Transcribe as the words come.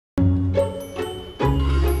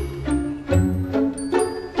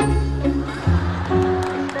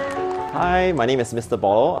Hi, my name is Mr.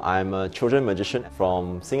 Bolo. I'm a children magician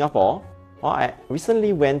from Singapore. Well, I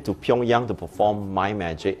recently went to Pyongyang to perform my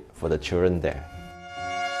magic for the children there.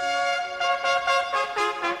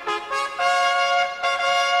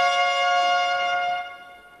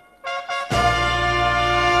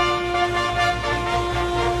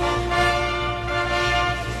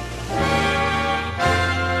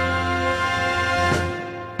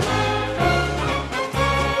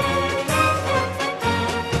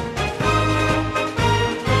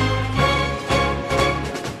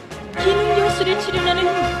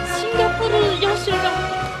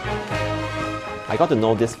 I got to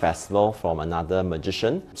know this festival from another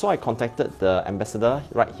magician, so I contacted the ambassador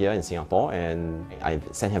right here in Singapore and I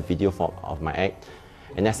sent him a video of my act.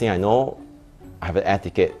 And next thing I know, I have an air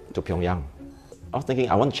ticket to Pyongyang. I was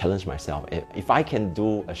thinking I want to challenge myself. If I can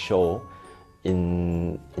do a show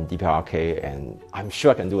in DPRK, and I'm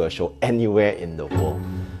sure I can do a show anywhere in the world.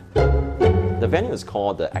 The venue is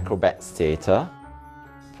called the Acrobats Theatre.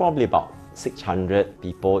 Probably about 600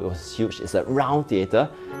 people. It was huge. It's a round theatre.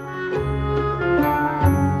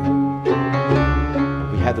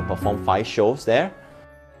 We had to perform 5 shows there.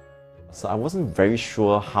 So I wasn't very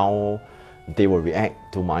sure how they will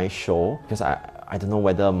react to my show because I don't know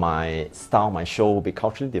whether my style, my show will be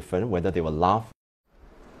culturally different, whether they will laugh.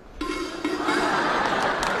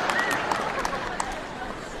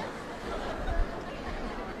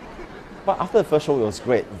 But after the first show, it was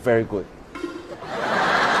great, very good.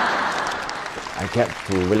 I get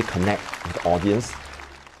to really connect with the audience.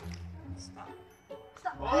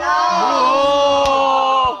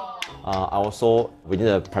 I also, within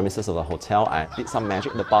the premises of the hotel, I did some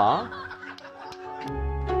magic in the bar.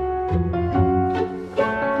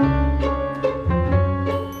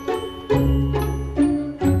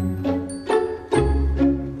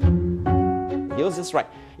 He was just right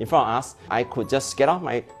in front of us. I could just get off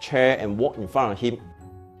my chair and walk in front of him.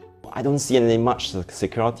 I don't see any much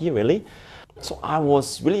security really. So I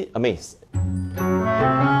was really amazed. I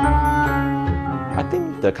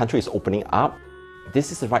think the country is opening up.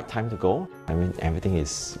 This is the right time to go. I mean, everything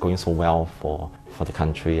is going so well for the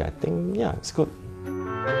country. I think, yeah, it's good.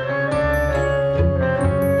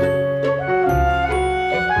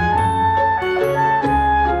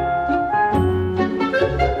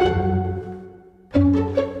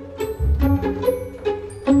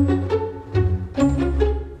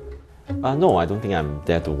 No, I don't think I'm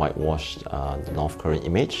there to whitewash the North Korean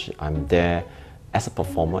image. I'm there as a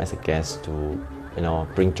performer, as a guest to,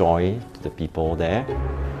 bring joy to the people there.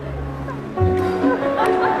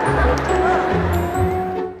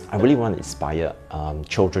 I really want to inspire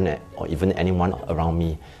children or even anyone around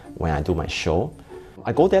me when I do my show.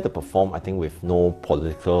 I go there to perform, I think, with no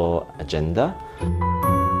political agenda.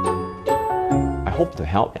 I hope to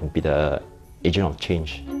help and be the agent of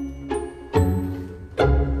change.